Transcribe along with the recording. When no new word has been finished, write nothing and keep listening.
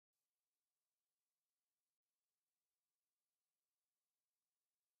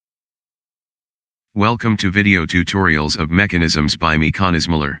Welcome to video tutorials of mechanisms by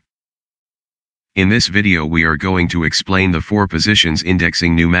Mechanismuller. In this video we are going to explain the 4 positions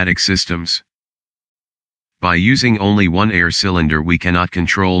indexing pneumatic systems. By using only one air cylinder we cannot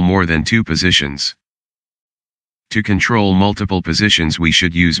control more than 2 positions. To control multiple positions we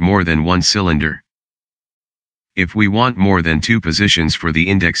should use more than one cylinder. If we want more than 2 positions for the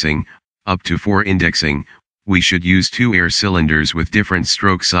indexing, up to 4 indexing, we should use 2 air cylinders with different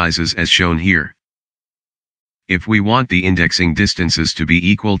stroke sizes as shown here. If we want the indexing distances to be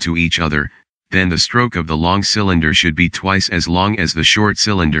equal to each other, then the stroke of the long cylinder should be twice as long as the short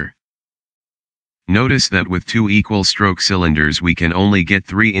cylinder. Notice that with 2 equal stroke cylinders we can only get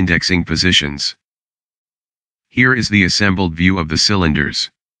 3 indexing positions. Here is the assembled view of the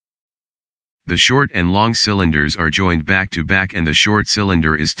cylinders. The short and long cylinders are joined back to back and the short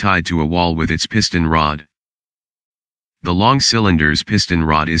cylinder is tied to a wall with its piston rod. The long cylinder's piston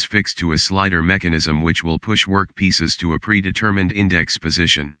rod is fixed to a slider mechanism which will push work pieces to a predetermined index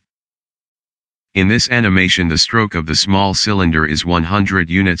position. In this animation the stroke of the small cylinder is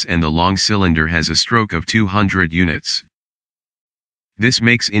 100 units and the long cylinder has a stroke of 200 units. This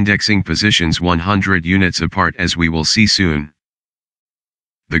makes indexing positions 100 units apart, as we will see soon.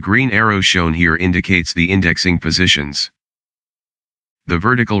 The green arrow shown here indicates the indexing positions. The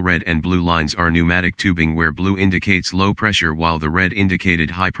vertical red and blue lines are pneumatic tubing, where blue indicates low pressure while the red indicated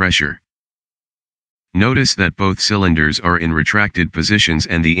high pressure. Notice that both cylinders are in retracted positions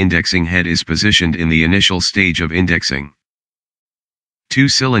and the indexing head is positioned in the initial stage of indexing. 2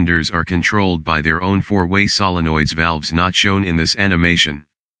 cylinders are controlled by their own 4-way solenoids valves not shown in this animation.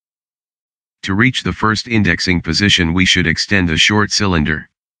 To reach the first indexing position we should extend the short cylinder.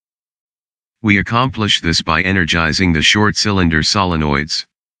 We accomplish this by energizing the short cylinder solenoids.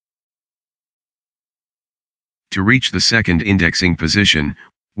 To reach the second indexing position,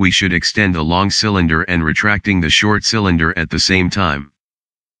 we should extend the long cylinder and retracting the short cylinder at the same time.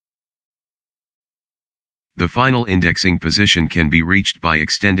 The final indexing position can be reached by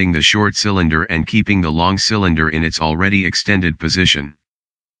extending the short cylinder and keeping the long cylinder in its already extended position.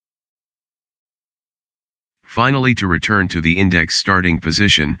 Finally, to return to the index starting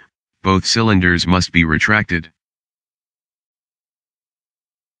position, both cylinders must be retracted.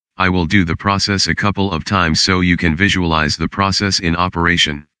 I will do the process a couple of times so you can visualize the process in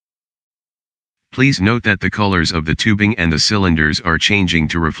operation. Please note that the colors of the tubing and the cylinders are changing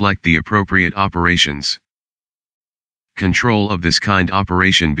to reflect the appropriate operations. Control of this kind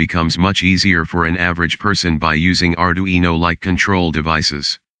operation becomes much easier for an average person by using Arduino-like control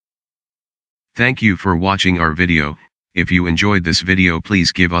devices. Thank you for watching our video. If you enjoyed this video,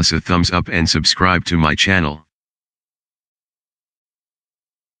 please give us a thumbs up and subscribe to my channel.